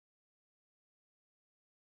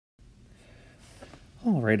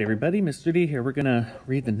All right, everybody, Mr. D here. We're going to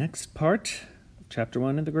read the next part of Chapter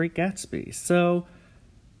 1 of The Great Gatsby. So,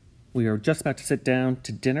 we are just about to sit down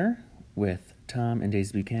to dinner with Tom and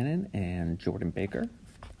Daisy Buchanan and Jordan Baker.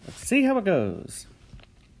 Let's see how it goes.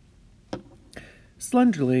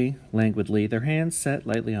 Slenderly, languidly, their hands set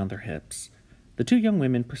lightly on their hips, the two young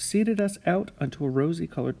women preceded us out onto a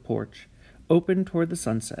rosy-colored porch, open toward the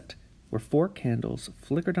sunset, where 4 candles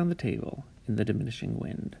flickered on the table in the diminishing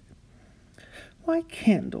wind. "Why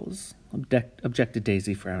candles?" objected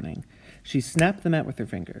Daisy, frowning. She snapped them out with her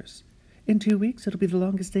fingers. "In 2 weeks it'll be the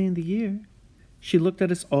longest day in the year." She looked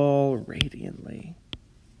at us all radiantly.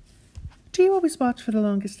 "Do you always watch for the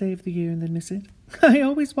longest day of the year and then miss it?" "I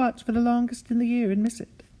always watch for the longest in the year and miss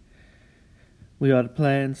it." "We ought to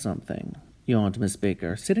plan something," yawned Miss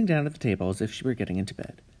Baker, sitting down at the table as if she were getting into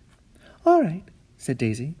bed. "All right," said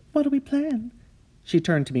Daisy. "What do we plan?" She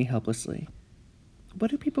turned to me helplessly. "What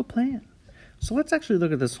do people plan?" So let's actually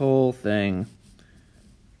look at this whole thing.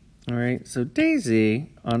 All right, so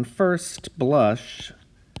Daisy, on first blush,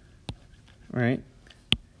 right,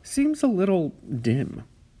 seems a little dim,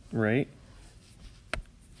 right?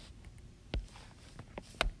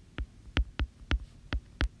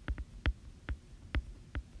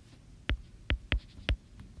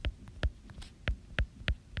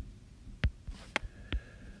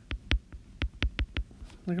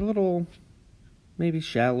 Like a little, maybe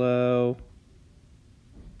shallow.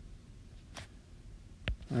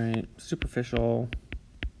 Right, superficial,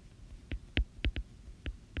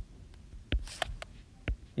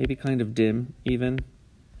 maybe kind of dim even,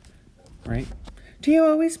 right? "Do you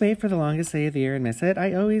always wait for the longest day of the year and miss it?"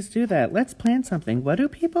 "I always do that. Let's plan something. What do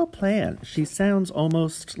people plan?" She sounds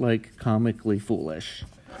almost like comically foolish.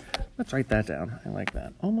 Let's write that down. I like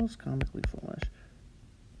that. Almost comically foolish.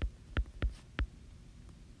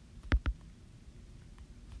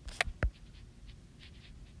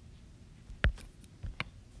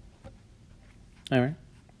 All right.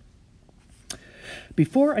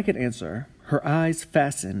 Before I could answer, her eyes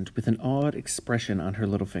fastened with an odd expression on her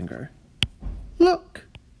little finger. "Look,"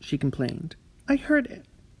 she complained. "I heard it."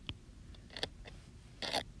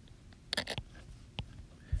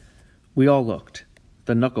 We all looked.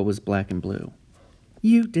 The knuckle was black and blue.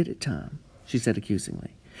 "You did it, Tom," she said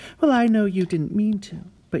accusingly. "Well, I know you didn't mean to,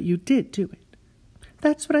 but you did do it.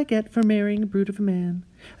 That's what I get for marrying a brute of a man.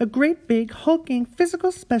 A great big, hulking,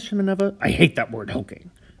 physical specimen of a—" "I hate that word, hulking,"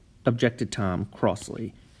 objected Tom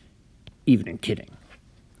crossly, even in kidding.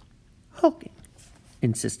 "Hulking,"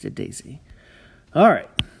 insisted Daisy. All right,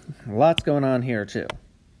 lots going on here, too.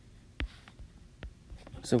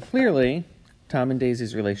 So clearly, Tom and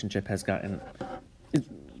Daisy's relationship has gotten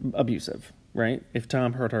abusive, right? If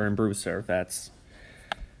Tom hurt her and bruised her, that's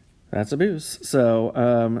abuse. So,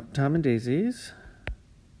 Tom and Daisy's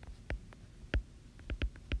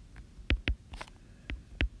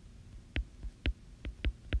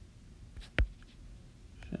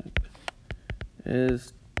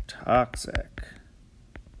is toxic.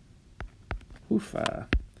 Oofa.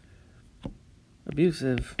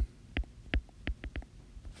 Abusive.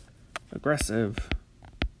 Aggressive.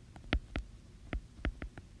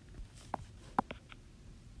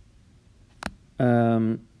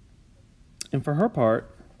 And for her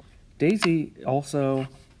part, Daisy also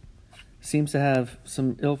seems to have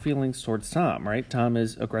some ill feelings towards Tom, right? Tom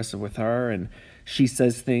is aggressive with her, and she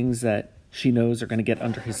says things that she knows are going to get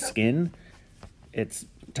under his skin. It's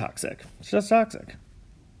toxic. It's just toxic.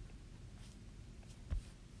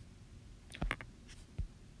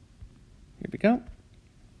 Here we go.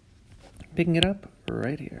 Picking it up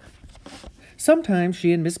right here. Sometimes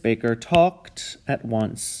she and Miss Baker talked at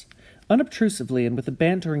once, unobtrusively and with a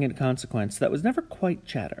bantering inconsequence that was never quite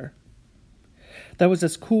chatter. That was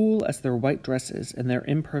as cool as their white dresses and their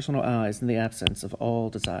impersonal eyes in the absence of all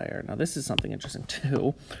desire. Now, this is something interesting,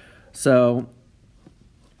 too. So,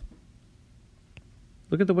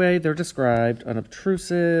 look at the way they're described: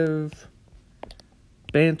 unobtrusive,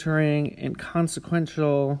 bantering,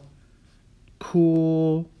 inconsequential,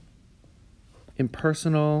 cool,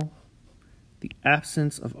 impersonal, the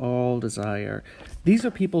absence of all desire. These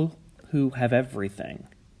are people who have everything.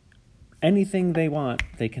 Anything they want,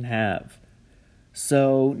 they can have.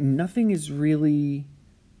 So nothing is really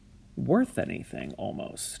worth anything,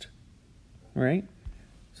 almost. Right?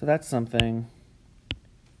 So that's something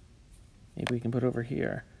maybe we can put over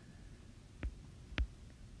here.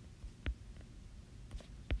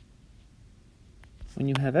 When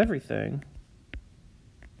you have everything,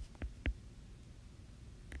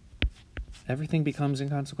 everything becomes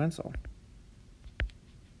inconsequential.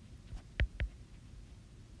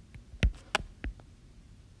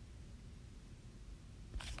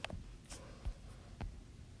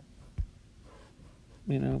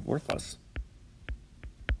 worthless.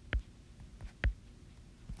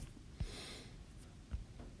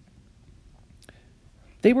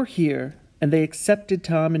 They were here, and they accepted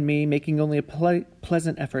Tom and me, making only a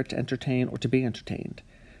pleasant effort to entertain or to be entertained.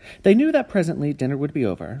 They knew that presently dinner would be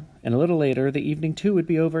over, and a little later the evening too would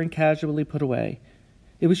be over and casually put away.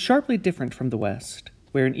 It was sharply different from the West,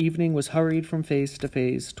 where an evening was hurried from phase to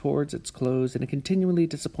phase towards its close in a continually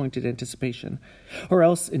disappointed anticipation, or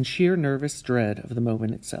else in sheer nervous dread of the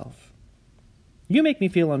moment itself. "You make me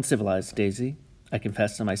feel uncivilized, Daisy," I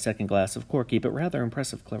confessed to my second glass of corky but rather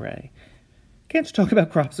impressive claret. "Can't you talk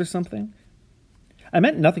about crops or something?" I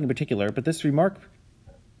meant nothing in particular but this remark,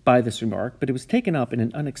 but it was taken up in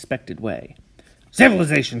an unexpected way.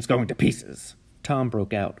 "Civilization's going to pieces," Tom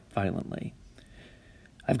broke out violently.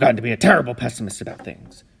 "I've gotten to be a terrible pessimist about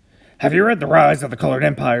things. Have you read The Rise of the Colored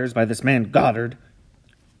Empires by this man Goddard?"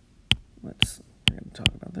 We're going to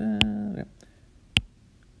talk about that.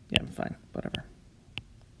 Yeah, I'm fine. Whatever.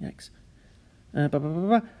 Yikes.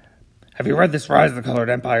 "Have you read this Rise of the Colored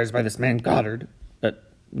Empires by this man Goddard?"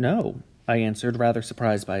 No, I answered, rather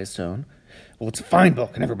surprised by his tone. "Well, it's a fine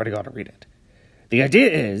book, and everybody ought to read it. The idea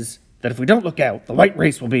is that if we don't look out, the white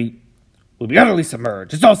race will be utterly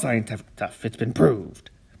submerged. It's all scientific stuff. It's been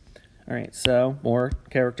proved." All right, so more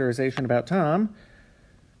characterization about Tom.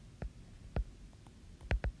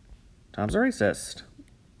 Tom's a racist.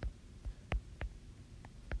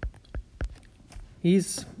 He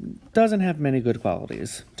doesn't have many good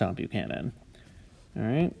qualities, Tom Buchanan. All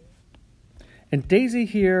right. And Daisy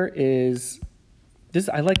here is...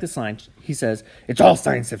 I like this line. He says, "It's all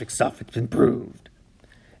scientific stuff. It's been proved."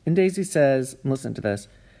 And Daisy says, listen to this,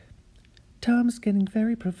 "Tom's getting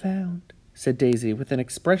very profound," said Daisy with an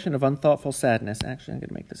expression of unthoughtful sadness. Actually, I'm going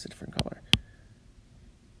to make this a different color.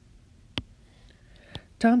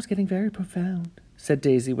 "Tom's getting very profound," said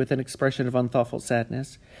Daisy with an expression of unthoughtful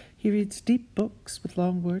sadness. "He reads deep books with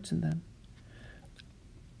long words in them."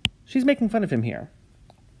 She's making fun of him here,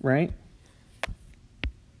 right?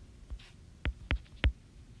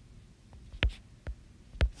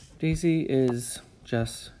 Daisy is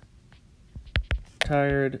just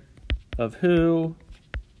tired of who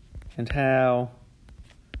and how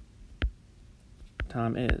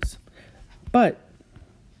Tom is. But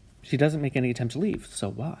she doesn't make any attempt to leave, so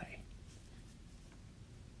why?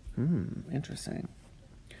 Interesting.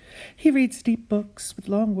 "He reads deep books with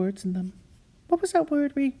long words in them." What was that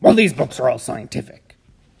word, Reed? "Well, these books are all scientific,"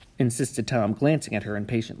 insisted Tom, glancing at her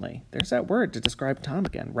impatiently. There's that word to describe Tom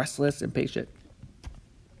again. Restless, impatient.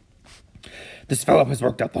 "This fellow has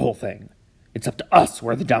worked out the whole thing. It's up to us,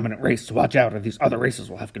 we're the dominant race, to watch out or these other races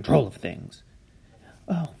will have control of things."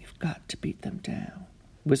 "Oh, we've got to beat them down,"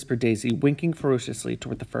 whispered Daisy, winking ferociously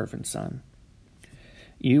toward the fervent sun.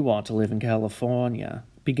 "You want to live in California,"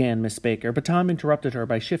 began Miss Baker, but Tom interrupted her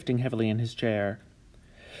by shifting heavily in his chair.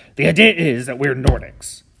 "The idea is that we're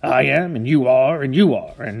Nordics. I am, and you are,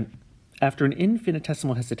 and..." After an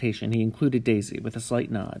infinitesimal hesitation, he included Daisy with a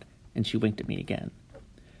slight nod, and she winked at me again.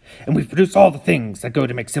 "And we've produced all the things that go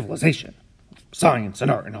to make civilization. Science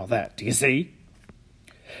and art and all that, do you see?"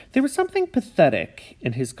 There was something pathetic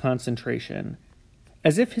in his concentration,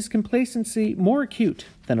 as if his complacency more acute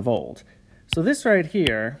than of old. So this right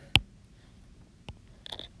here...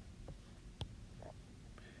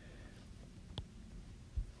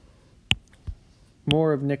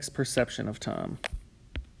 more of Nick's perception of Tom.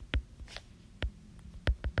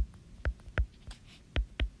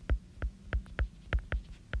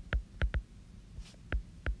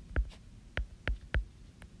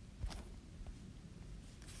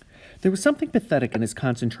 There was something pathetic in his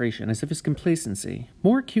concentration, as if his complacency,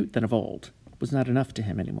 more acute than of old, was not enough to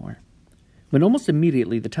him anymore. When almost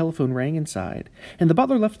immediately the telephone rang inside, and the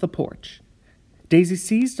butler left the porch, Daisy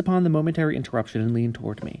seized upon the momentary interruption and leaned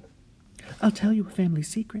toward me. "I'll tell you a family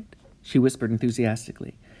secret," she whispered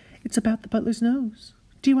enthusiastically. "It's about the butler's nose.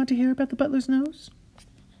 Do you want to hear about the butler's nose?"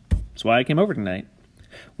 "That's why I came over tonight."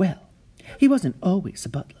 "Well, he wasn't always a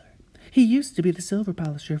butler. He used to be the silver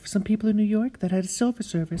polisher for some people in New York that had a silver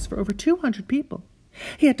service for over 200 people.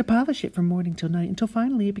 He had to polish it from morning till night until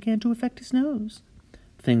finally it began to affect his nose."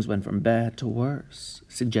 "Things went from bad to worse,"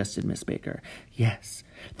 suggested Miss Baker. "Yes,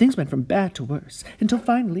 things went from bad to worse until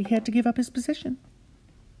finally he had to give up his position."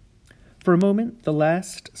 For a moment, the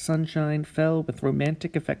last sunshine fell with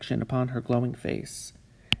romantic affection upon her glowing face.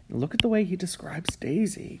 Look at the way he describes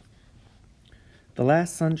Daisy. The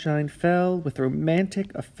last sunshine fell with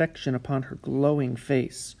romantic affection upon her glowing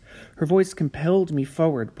face. Her voice compelled me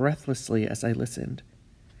forward breathlessly as I listened.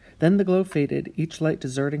 Then the glow faded, each light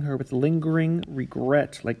deserting her with lingering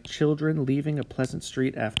regret like children leaving a pleasant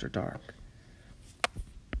street after dark.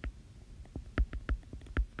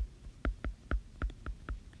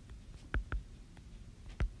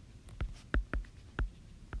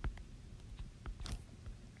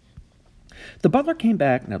 The butler came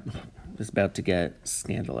back. Now, it was about to get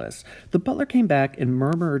scandalous. The butler came back and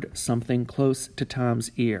murmured something close to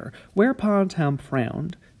Tom's ear, whereupon Tom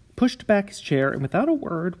frowned, pushed back his chair, and without a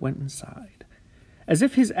word went inside. As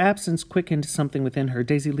if his absence quickened something within her,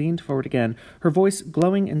 Daisy leaned forward again, her voice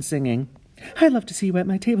glowing and singing, "I love to see you at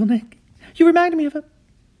my table, Nick. You remind me of a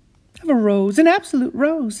rose, an absolute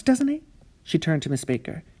rose, doesn't he?" She turned to Miss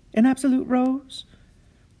Baker. "An absolute rose?"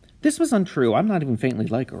 This was untrue. I'm not even faintly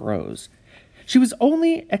like a rose. She was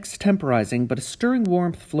only extemporizing, but a stirring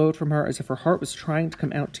warmth flowed from her as if her heart was trying to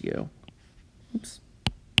come out to you. Oops.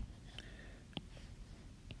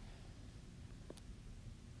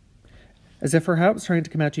 As if her heart was trying to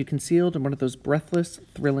come out to you, concealed in one of those breathless,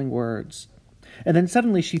 thrilling words. And then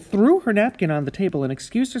suddenly she threw her napkin on the table and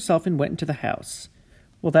excused herself and went into the house.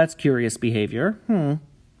 Well, that's curious behavior.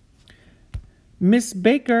 Miss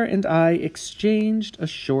Baker and I exchanged a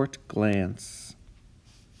short glance,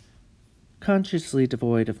 consciously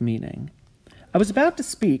devoid of meaning. I was about to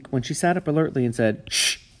speak when she sat up alertly and said,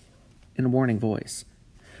 "Shh," in a warning voice.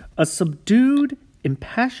 A subdued,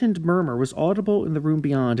 impassioned murmur was audible in the room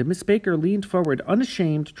beyond, and Miss Baker leaned forward,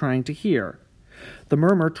 unashamed, trying to hear. The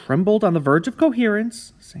murmur trembled on the verge of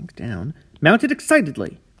coherence, sank down, mounted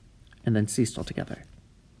excitedly, and then ceased altogether.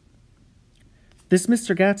 "This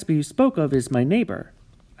Mr. Gatsby you spoke of is my neighbor,"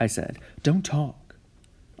 I said. "Don't talk.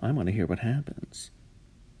 I want to hear what happens."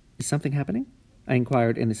 "Is something happening?" I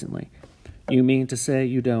inquired innocently. "You mean to say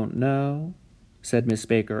you don't know?" said Miss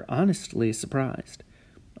Baker, honestly surprised.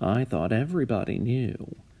 "I thought everybody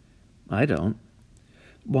knew." "I don't."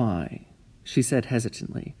 "Why," she said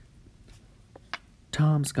hesitantly,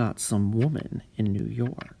 "Tom's got some woman in New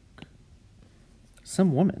York."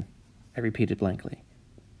 "Some woman?" I repeated blankly.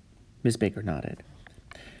 Miss Baker nodded.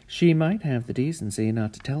 "She might have the decency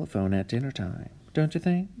not to telephone at dinner time, don't you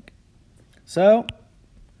think? So,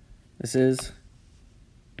 this is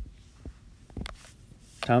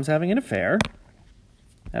Tom's having an affair.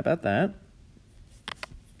 How about that?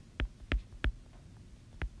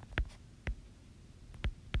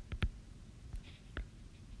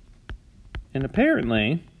 And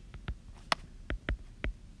apparently,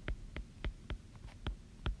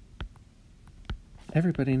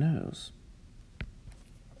 everybody knows.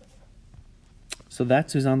 So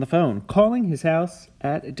that's who's on the phone, calling his house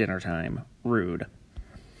at dinner time. Rude.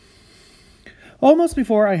 Almost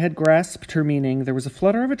before I had grasped her meaning, there was a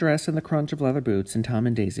flutter of a dress and the crunch of leather boots, and Tom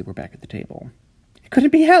and Daisy were back at the table. "It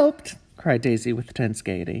couldn't be helped," cried Daisy with tense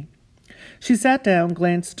gaiety. She sat down,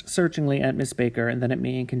 glanced searchingly at Miss Baker, and then at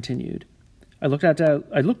me, and continued. I looked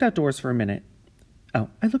outdoors for a minute. "Oh,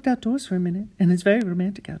 I looked outdoors for a minute, and it's very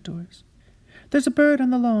romantic outdoors. There's a bird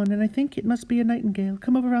on the lawn, and I think it must be a nightingale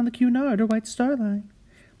come over on the Cunard or White Star Line.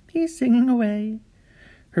 He's singing away."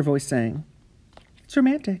 Her voice sang. "It's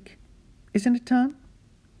romantic, isn't it, Tom?"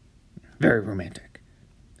 "Very romantic,"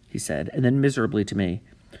 he said, and then miserably to me,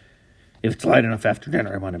 "If it's light enough after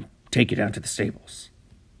dinner, I want to take you down to the stables."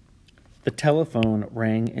 The telephone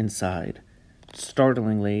rang inside,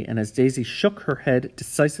 startlingly, and as Daisy shook her head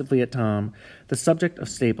decisively at Tom, the subject of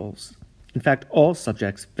stables, in fact, all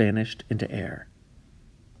subjects, vanished into air.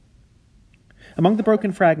 Among the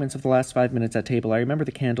broken fragments of the last 5 minutes at table, I remember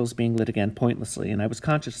the candles being lit again pointlessly, and I was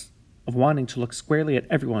conscious of wanting to look squarely at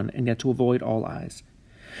everyone and yet to avoid all eyes.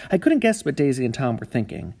 I couldn't guess what Daisy and Tom were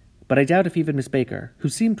thinking, but I doubt if even Miss Baker, who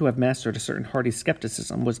seemed to have mastered a certain hearty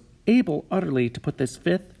skepticism, was able utterly to put this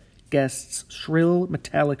fifth guest's shrill,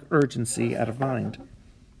 metallic urgency out of mind.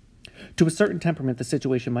 To a certain temperament, the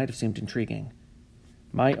situation might have seemed intriguing.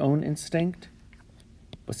 My own instinct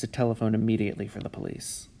was to telephone immediately for the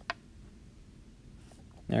police.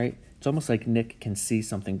 All right? It's almost like Nick can see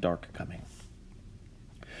something dark coming.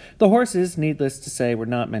 The horses, needless to say, were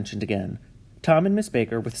not mentioned again. Tom and Miss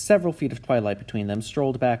Baker, with several feet of twilight between them,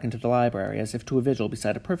 strolled back into the library as if to a vigil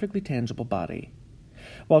beside a perfectly tangible body.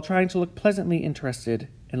 While trying to look pleasantly interested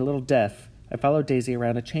and a little deaf, I followed Daisy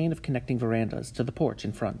around a chain of connecting verandas to the porch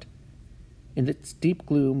in front. In its deep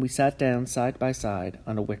gloom, we sat down side by side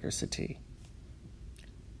on a wicker settee.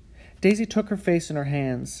 Daisy took her face in her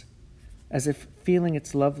hands, as if feeling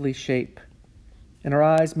its lovely shape, and her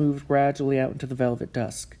eyes moved gradually out into the velvet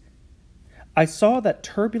dusk. I saw that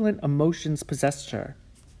turbulent emotions possessed her,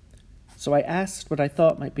 so I asked what I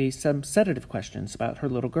thought might be some sedative questions about her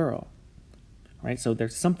little girl. Right, so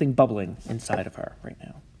there's something bubbling inside of her right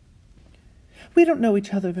now. "We don't know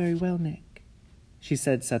each other very well, Nick," she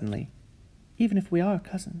said suddenly, "even if we are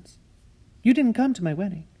cousins. You didn't come to my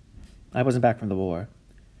wedding." "I wasn't back from the war."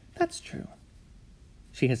 "That's true."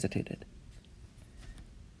 She hesitated.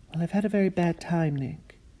 "Well, I've had a very bad time,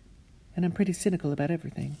 Nick, and I'm pretty cynical about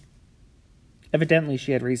everything." Evidently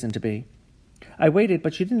she had reason to be. I waited,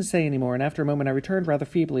 but she didn't say any more, and after a moment I returned rather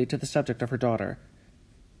feebly to the subject of her daughter.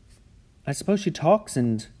 I suppose she talks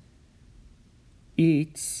and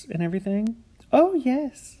eats and everything? Oh,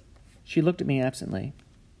 yes. She looked at me absently.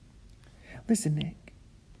 Listen, Nick,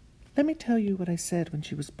 let me tell you what I said when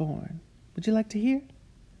she was born. Would you like to hear?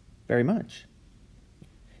 Very much.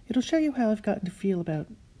 It'll show you how I've gotten to feel about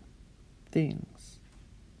things.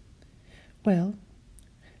 Well,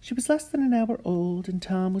 she was less than an hour old, and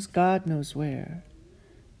Tom was God knows where.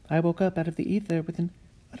 I woke up out of the ether with an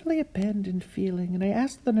utterly abandoned feeling, and I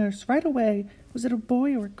asked the nurse right away, was it a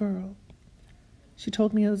boy or a girl? She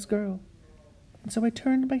told me it was a girl, and so I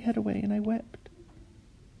turned my head away and I wept.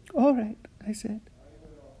 All right, I said.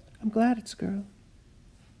 I'm glad it's a girl,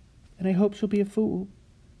 and I hope she'll be a fool.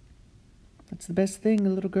 That's the best thing a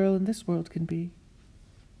little girl in this world can be.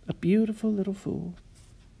 A beautiful little fool.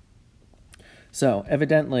 So,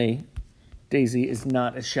 evidently, Daisy is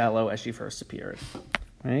not as shallow as she first appeared,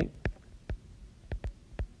 right?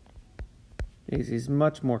 Daisy is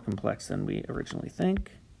much more complex than we originally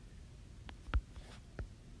think.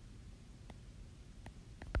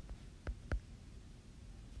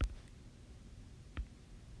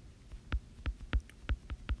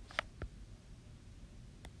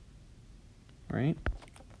 Right?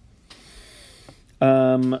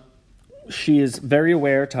 She is very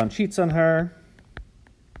aware Tom cheats on her.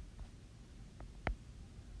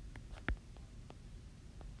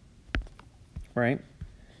 Right?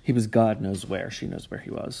 He was God knows where. She knows where he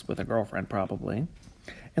was, with a girlfriend probably.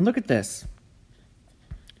 And look at this.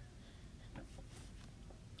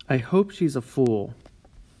 I hope she's a fool.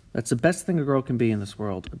 That's the best thing a girl can be in this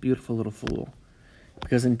world, a beautiful little fool.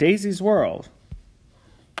 Because in Daisy's world,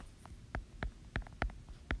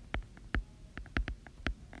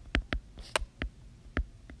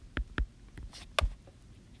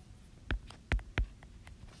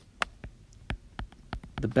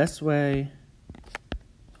 the best way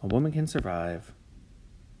a woman can survive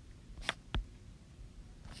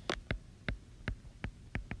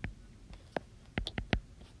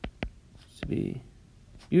is to be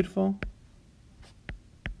beautiful,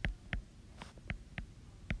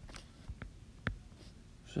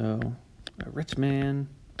 so a rich man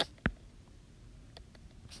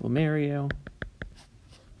will marry you,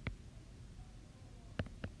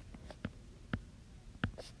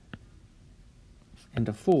 and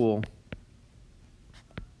a fool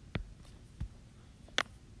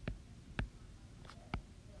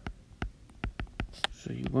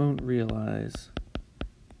so you won't realize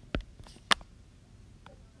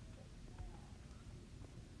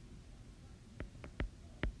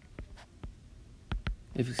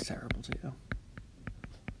if he's terrible to you.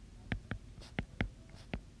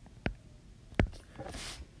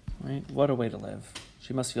 Right? What a way to live.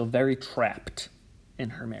 She must feel very trapped in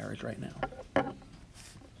her marriage right now.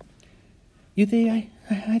 You see,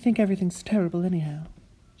 I think everything's terrible anyhow,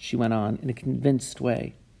 she went on in a convinced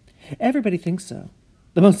way. Everybody thinks so.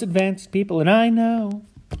 The most advanced people, and I know.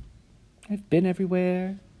 I've been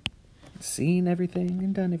everywhere, seen everything,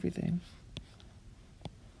 and done everything.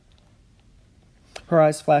 Her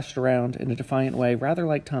eyes flashed around in a defiant way, rather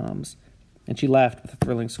like Tom's, and she laughed with a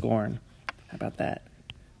thrilling scorn. How about that?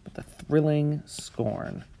 With a thrilling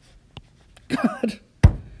scorn. God,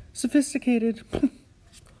 sophisticated.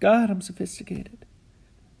 God, I'm sophisticated.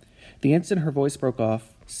 The instant her voice broke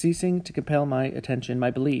off, ceasing to compel my attention,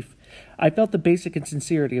 my belief, I felt the basic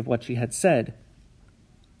insincerity of what she had said.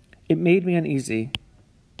 It made me uneasy,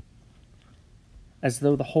 as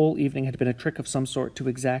though the whole evening had been a trick of some sort to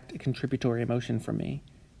exact a contributory emotion from me.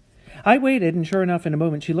 I waited, and sure enough, in a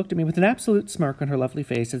moment she looked at me with an absolute smirk on her lovely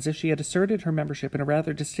face, as if she had asserted her membership in a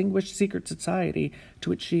rather distinguished secret society to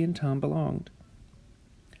which she and Tom belonged.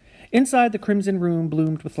 Inside the crimson room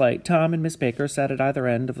bloomed with light. Tom and Miss Baker sat at either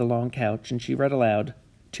end of the long couch, and she read aloud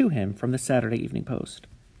to him from the Saturday Evening Post.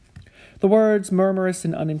 The words, murmurous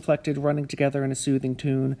and uninflected, running together in a soothing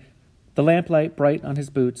tune, the lamplight bright on his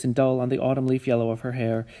boots and dull on the autumn leaf yellow of her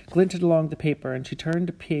hair, glinted along the paper, and she turned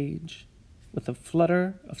a page with a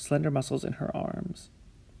flutter of slender muscles in her arms.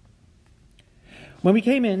 When we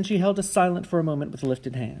came in, she held us silent for a moment with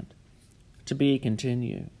lifted hand. To be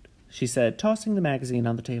continued, she said, tossing the magazine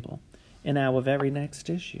on the table, in our very next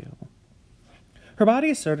issue. Her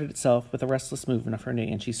body asserted itself with a restless movement of her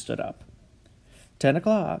knee, and she stood up. 10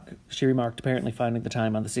 o'clock, she remarked, apparently finding the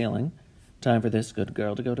time on the ceiling. Time for this good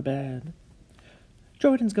girl to go to bed.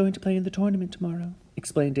 Jordan's going to play in the tournament tomorrow,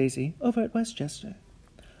 explained Daisy, over at Westchester.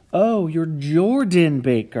 Oh, you're Jordan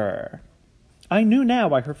Baker. I knew now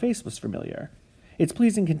why her face was familiar. Its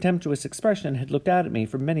pleasing contemptuous expression had looked out at me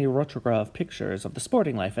from many rotograph pictures of the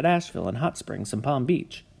sporting life at Asheville and Hot Springs and Palm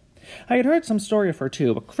Beach. I had heard some story of her,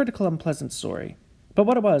 too, a critical, unpleasant story. But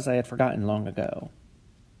what it was I had forgotten long ago.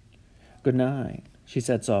 "Good night," she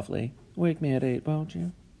said softly. "Wake me at 8, won't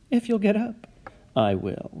you? If you'll get up." "I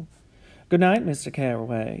will." "Good night, Mr.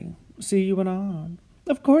 Carraway. See you anon."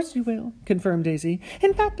 "Of course you will," confirmed Daisy.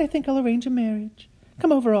 "In fact, I think I'll arrange a marriage.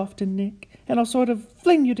 Come over often, Nick, and I'll sort of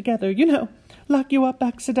fling you together, you know, lock you up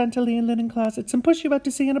accidentally in linen closets and push you out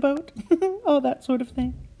to sea in a boat. All that sort of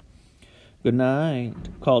thing." "Good night,"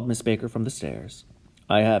 called Miss Baker from the stairs.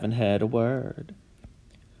 "I haven't had a word."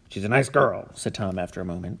 "She's a nice girl," said Tom after a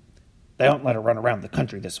moment. "They don't let her run around the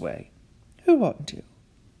country this way." "Who oughtn't to?"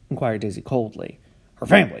 inquired Daisy coldly. "Her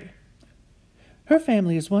family." "Her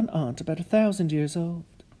family is one aunt about 1,000 years old.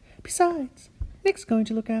 Besides, Nick's going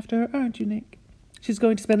to look after her, aren't you, Nick? She's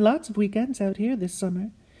going to spend lots of weekends out here this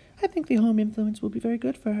summer. I think the home influence will be very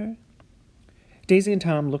good for her." Daisy and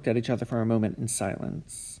Tom looked at each other for a moment in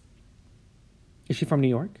silence. "Is she from New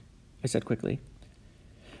York?" I said quickly.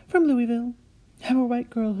 "From Louisville. Our white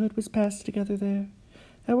girlhood was passed together there.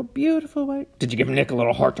 Our beautiful white—" "Did you give Nick a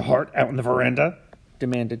little heart-to-heart out on the veranda?"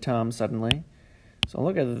 demanded Tom suddenly. So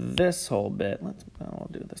look at this whole bit. I'll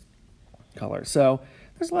do this color. So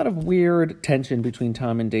there's a lot of weird tension between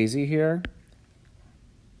Tom and Daisy here,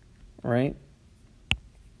 right?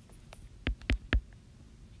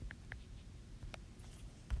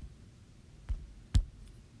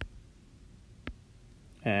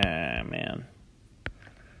 Ah, man.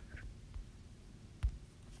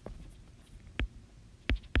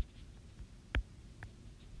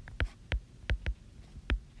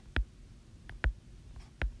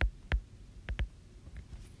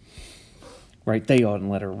 Right, they oughtn't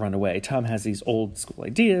let her run away. Tom has these old school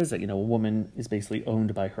ideas that, a woman is basically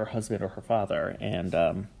owned by her husband or her father,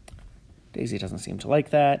 and Daisy doesn't seem to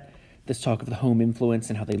like that. This talk of the home influence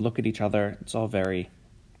and how they look at each other, it's all very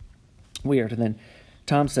weird. And then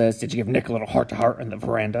Tom says, "Did you give Nick a little heart-to-heart on the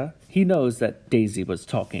veranda?" He knows that Daisy was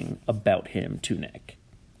talking about him to Nick.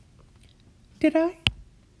 "Did I?"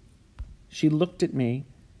 She looked at me.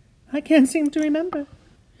 "I can't seem to remember.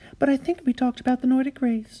 But I think we talked about the Nordic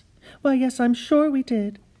race. Well, yes, I'm sure we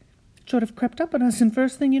did. It sort of crept up on us, and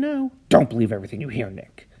first thing you know—" "Don't believe everything you hear,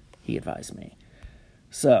 Nick," he advised me.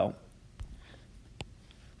 So,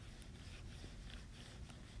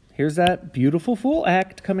 here's that beautiful fool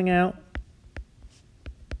act coming out.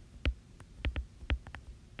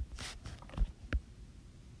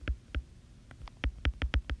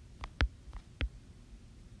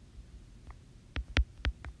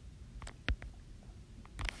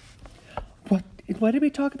 What did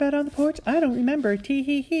we talk about on the porch? I don't remember.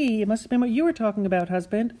 Tee-hee-hee. It must have been what you were talking about,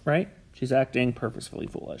 husband. Right? She's acting purposefully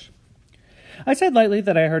foolish. I said lightly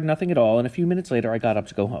that I heard nothing at all, and a few minutes later I got up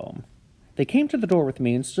to go home. They came to the door with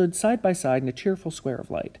me and stood side by side in a cheerful square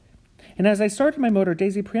of light. And as I started my motor,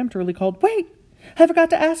 Daisy peremptorily called, "Wait! I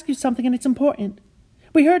forgot to ask you something, and it's important.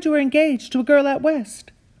 We heard you were engaged to a girl out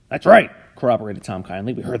west." "That's right," corroborated Tom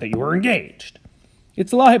kindly. "We heard that you were engaged."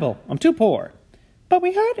 "It's libel. I'm too poor." "But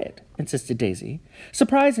we heard it," insisted Daisy,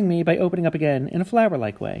 surprising me by opening up again in a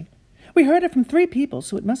flower-like way. "We heard it from 3 people,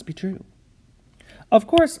 so it must be true." Of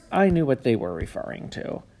course, I knew what they were referring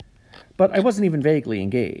to, but I wasn't even vaguely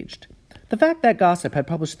engaged. The fact that Gossip had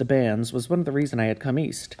published the bans was one of the reasons I had come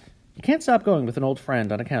east. You can't stop going with an old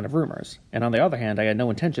friend on account of rumors, and on the other hand, I had no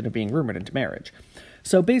intention of being rumored into marriage.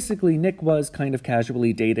 So basically, Nick was kind of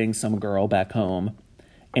casually dating some girl back home,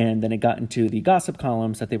 and then it got into the gossip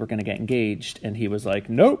columns that they were going to get engaged, and he was like,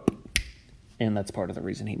 "Nope." And that's part of the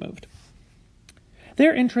reason he moved.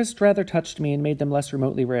 Their interest rather touched me and made them less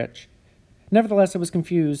remotely rich. Nevertheless, I was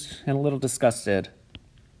confused and a little disgusted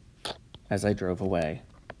as I drove away.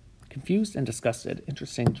 Confused and disgusted.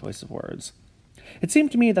 Interesting choice of words. It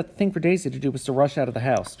seemed to me that the thing for Daisy to do was to rush out of the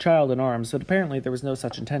house, child in arms, but apparently there was no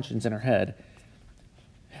such intentions in her head.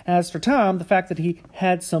 As for Tom, the fact that he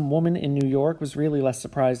had some woman in New York was really less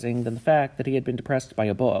surprising than the fact that he had been depressed by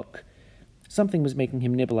a book. Something was making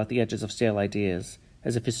him nibble at the edges of stale ideas,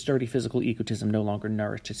 as if his sturdy physical egotism no longer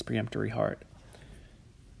nourished his peremptory heart.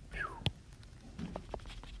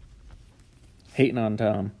 Hating on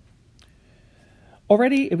Tom.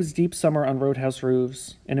 Already it was deep summer on roadhouse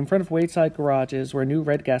roofs, and in front of wayside garages where new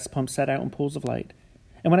red gas pumps sat out in pools of light.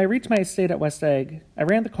 And when I reached my estate at West Egg, I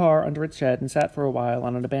ran the car under its shed and sat for a while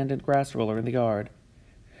on an abandoned grass roller in the yard.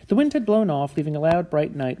 The wind had blown off, leaving a loud,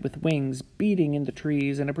 bright night with wings beating in the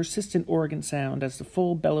trees and a persistent organ sound as the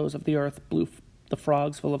full bellows of the earth blew the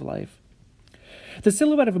frogs full of life. The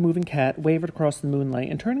silhouette of a moving cat wavered across the moonlight,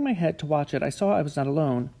 and turning my head to watch it, I saw I was not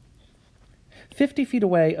alone. 50 feet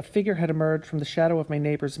away, a figure had emerged from the shadow of my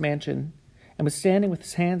neighbor's mansion and was standing with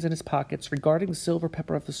his hands in his pockets, regarding the silver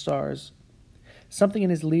pepper of the stars. Something in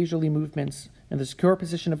his leisurely movements and the secure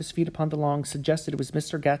position of his feet upon the lawn suggested it was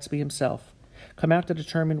Mr. Gatsby himself, come out to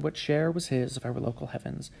determine what share was his of our local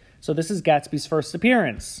heavens. So this is Gatsby's first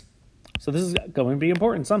appearance. So this is going to be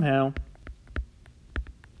important somehow.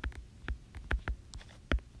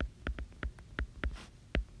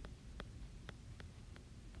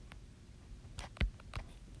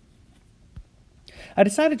 I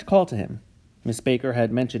decided to call to him. Miss Baker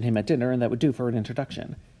had mentioned him at dinner, and that would do for an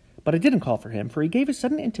introduction. But I didn't call for him, for he gave a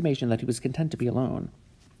sudden intimation that he was content to be alone.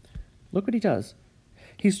 Look what he does.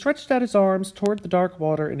 He stretched out his arms toward the dark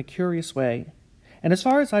water in a curious way, and as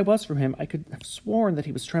far as I was from him, I could have sworn that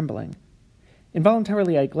he was trembling.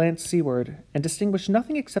 Involuntarily, I glanced seaward, and distinguished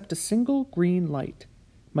nothing except a single green light,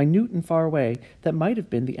 minute and far away, that might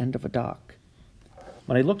have been the end of a dock.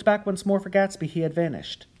 When I looked back once more for Gatsby, he had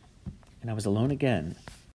vanished, and I was alone again.